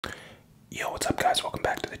Yo, what's up guys? Welcome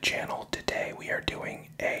back to the channel. Today we are doing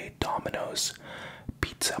a Domino's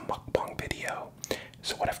pizza mukbang video.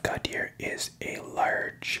 So what I've got here is a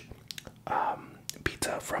large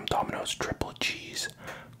pizza from Domino's, triple cheese,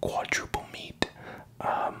 quadruple meat.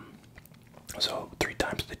 So 3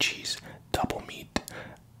 times the cheese, double meat,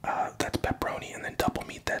 that's pepperoni, and then double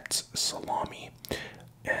meat, that's salami.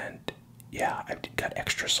 And yeah, I've got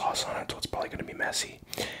extra sauce on it, so it's probably going to be messy.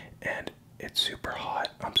 And it's super hot.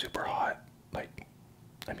 I'm super hot. Like,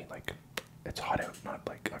 it's hot out, not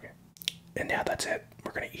like, okay. And yeah, that's it.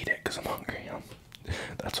 We're gonna eat it because I'm hungry.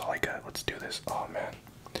 That's all I got. Let's do this. Oh man.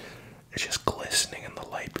 It's just glistening in the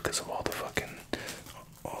light because of all the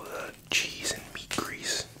cheese and meat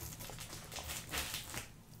grease.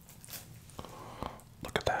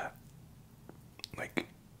 Look at that. Like,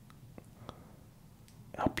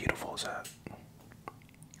 how beautiful is that?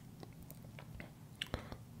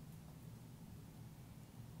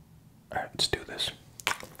 Alright, let's do this.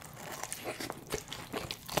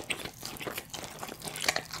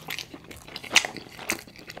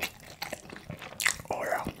 Oh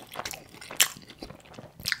yeah.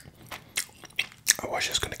 I was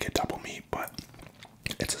just gonna get double meat, but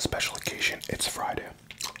it's a special occasion. It's Friday.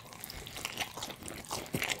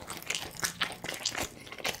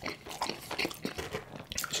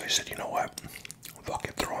 So I said, you know what? Fuck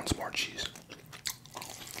it, throw on some more cheese.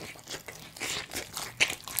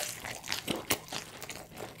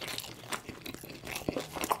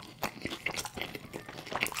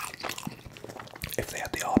 If they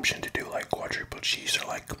had the option to do like quadruple cheese or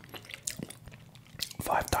like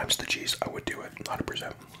 5 times the cheese, I would do it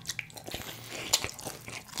 100%.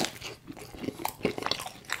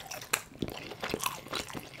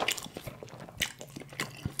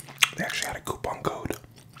 They actually had a coupon code,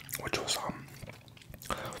 which was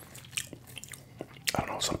I don't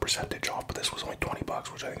know, some percentage off, but this was only 20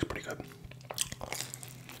 bucks, which I think is pretty good.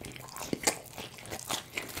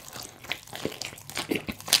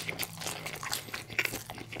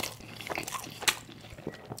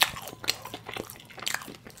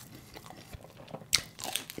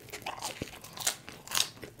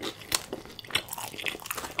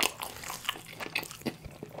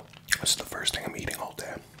 This is the first thing I'm eating all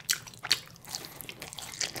day.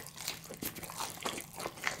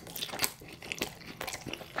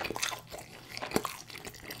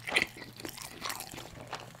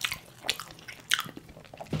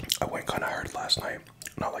 I went kind of hard last night.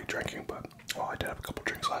 Not like drinking, but, well, I did have a couple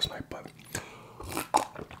drinks last night, but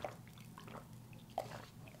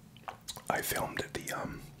I filmed the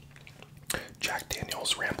Jack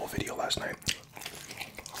Daniels ramble video last night.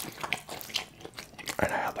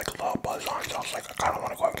 And I had like a little buzz on, so I was like, I kind of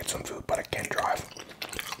want to go out and get some food, but I can't drive.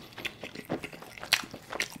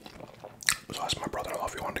 So I asked my brother-in-law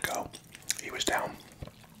if he wanted to go. He was down.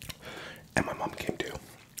 And my mom came too.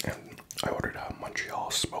 And I ordered a Montreal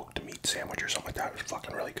smoked meat sandwich or something like that. It was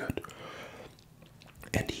fucking really good.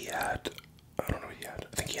 And he had, I don't know what he had.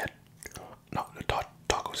 I think he had, no, a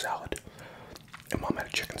taco salad. And mom had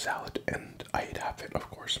a chicken salad. And I ate half it, of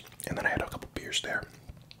course. And then I had a couple beers there.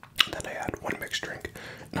 And then I had one mixed drink,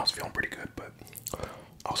 and I was feeling pretty good, but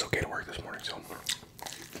I was okay to work this morning, so.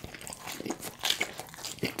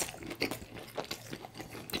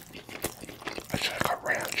 I should have got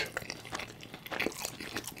ranch.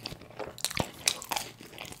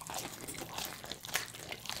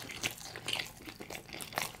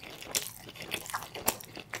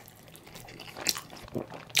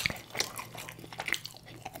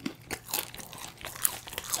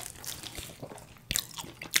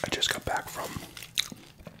 I just got back from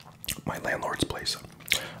my landlord's place.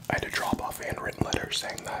 I had to drop off a handwritten letter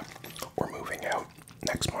saying that we're moving out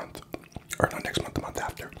next month, or not next month, the month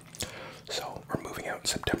after. So we're moving out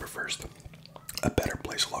September 1st. A better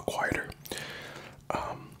place, a lot quieter.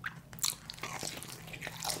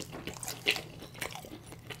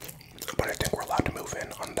 But I think we're allowed to move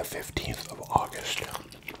in on the 15th of August,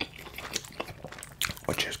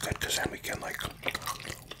 which is good because then we can like,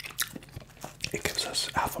 it gives us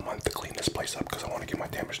half a month to clean this place up because I want to get my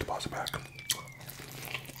damage deposit back.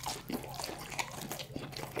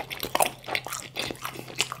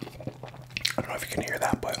 I don't know if you can hear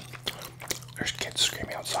that, but there's kids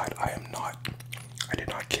screaming outside. I did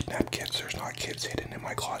not kidnap kids. There's not kids hidden in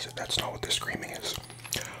my closet. That's not what the screaming is.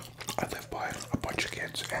 I live by a bunch of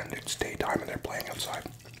kids and it's daytime and they're playing outside.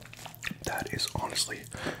 That is honestly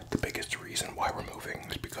the biggest reason why we're moving,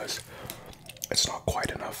 is because it's not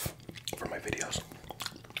quite enough for my videos.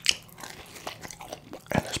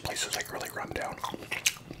 And this place is like really run down.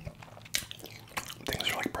 Things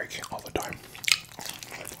are like breaking all the time.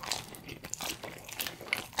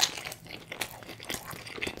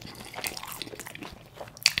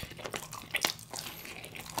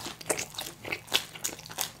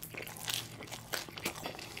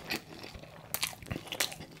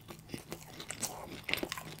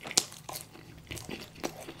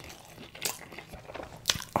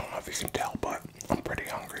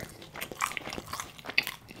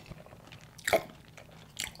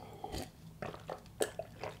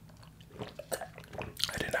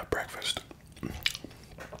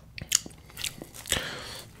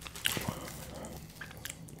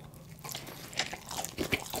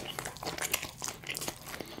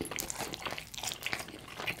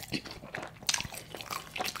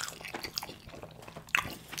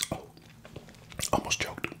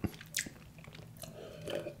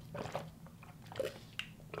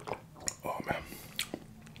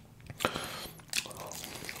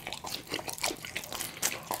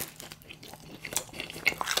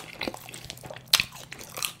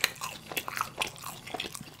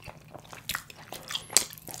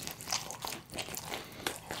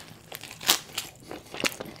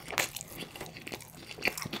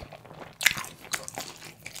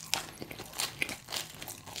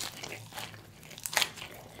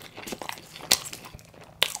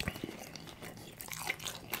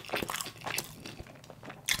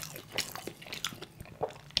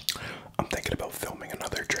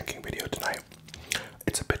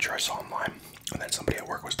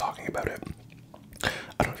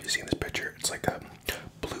 like a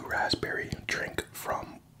blue raspberry drink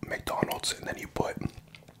from McDonald's, and then you put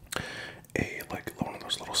a like one of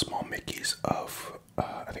those little small Mickeys of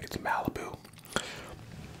I think it's Malibu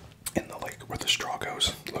in the like where the straw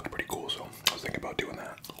goes. It looked pretty cool, so I was thinking about doing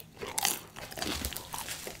that.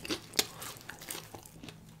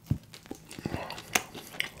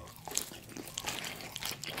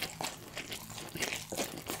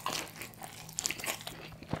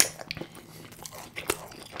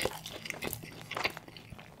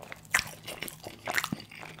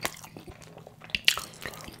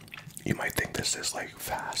 You might think this is like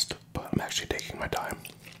fast, but I'm actually taking my time.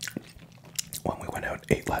 When we went out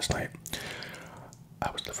and ate last night,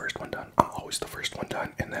 I was the first one done. I'm always the first one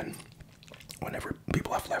done, and then whenever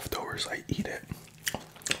people have leftovers, I eat it.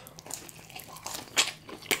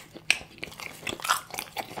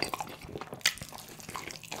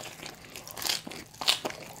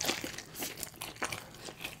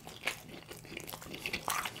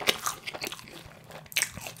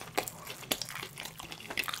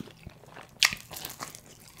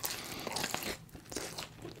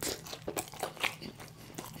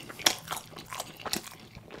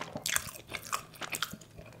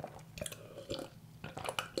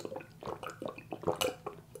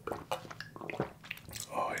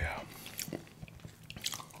 Oh yeah.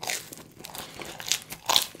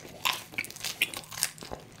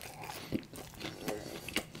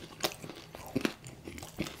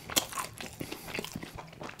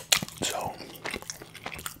 So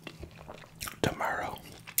tomorrow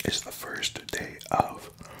is the first day of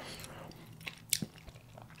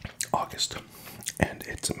August, and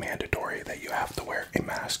it's mandatory that you have to wear a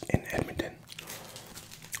mask in Edmonton.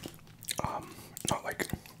 Not like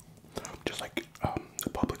just like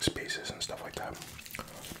public spaces and stuff like that.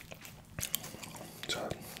 So,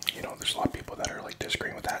 you know, there's a lot of people that are like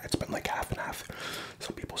disagreeing with that. It's been like half and half.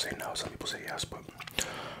 Some people say no, some people say yes, but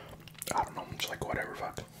I don't know. It's like whatever,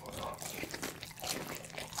 fuck.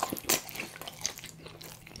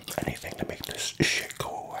 Anything to make this shit go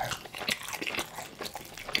away.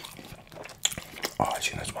 Oh, I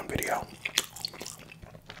seen this one video.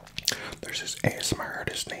 There's this ASMR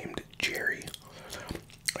artist named Jerry,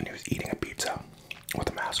 and he was eating a pizza with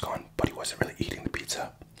a mask on, but he wasn't really eating the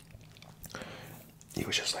pizza. He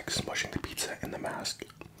was just like smushing the pizza in the mask.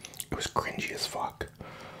 It was cringy as fuck.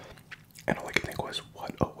 And all I could think was,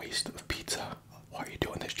 what a waste of pizza. Why are you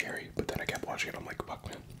doing this, Jerry? But then I kept watching it. I'm like, fuck,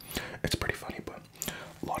 man. It's pretty funny, but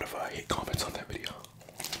a lot of hate comments on that video.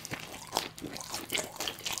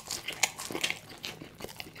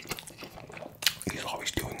 He's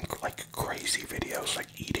always doing like crazy videos, like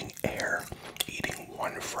eating air, eating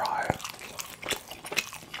one fry.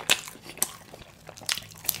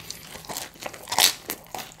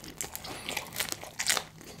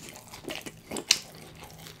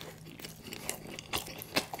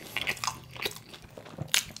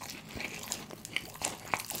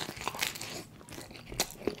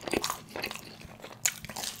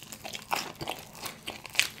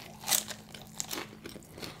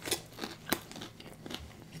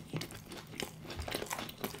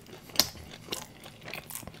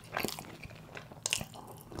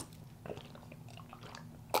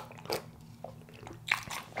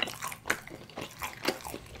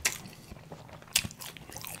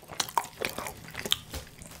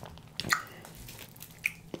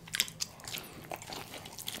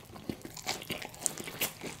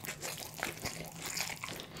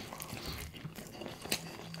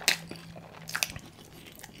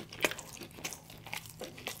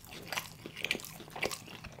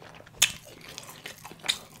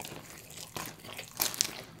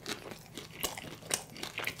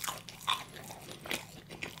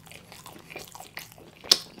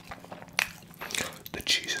 The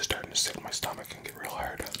cheese is starting to sit in my stomach and get real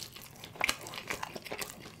hard.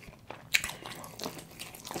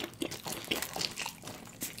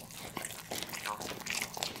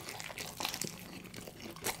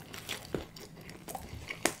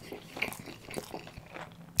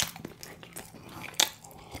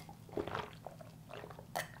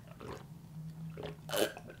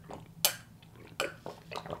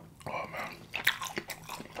 Oh man.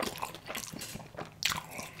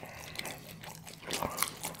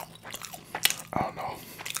 I don't know.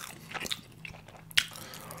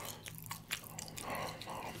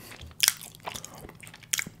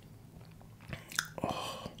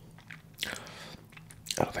 Oh.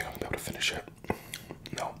 I don't think I'm gonna be able to finish it.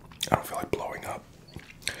 No, I don't feel like blowing up.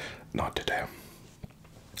 Not today.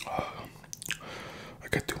 I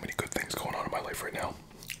got too many good things going on in my life right now.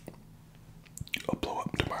 I'll blow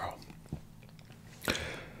up tomorrow.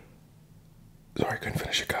 Sorry I couldn't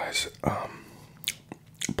finish it, guys.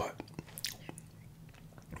 But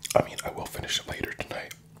finish later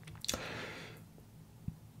tonight.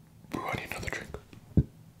 Ooh, I need another drink.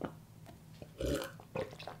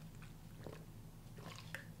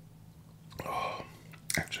 Oh,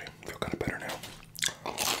 actually, I feel kind of better now.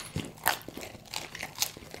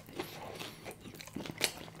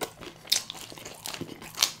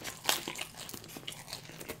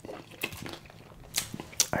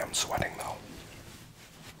 I am sweating though.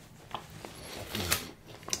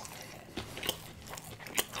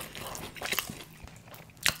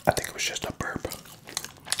 I think it was just a burp.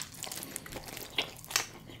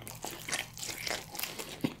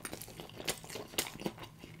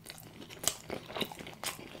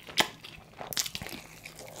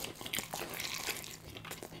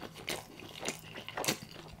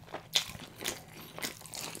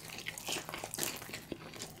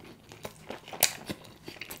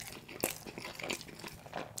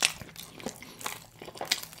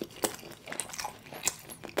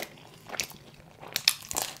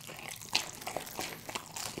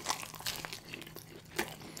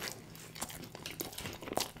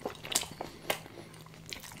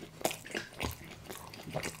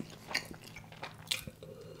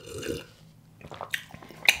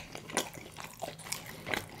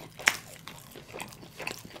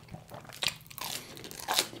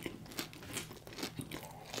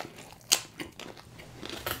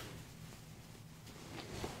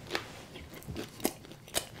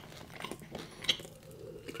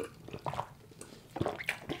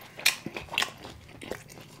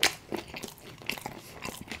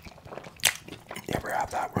 You ever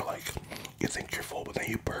have that where, like, you think you're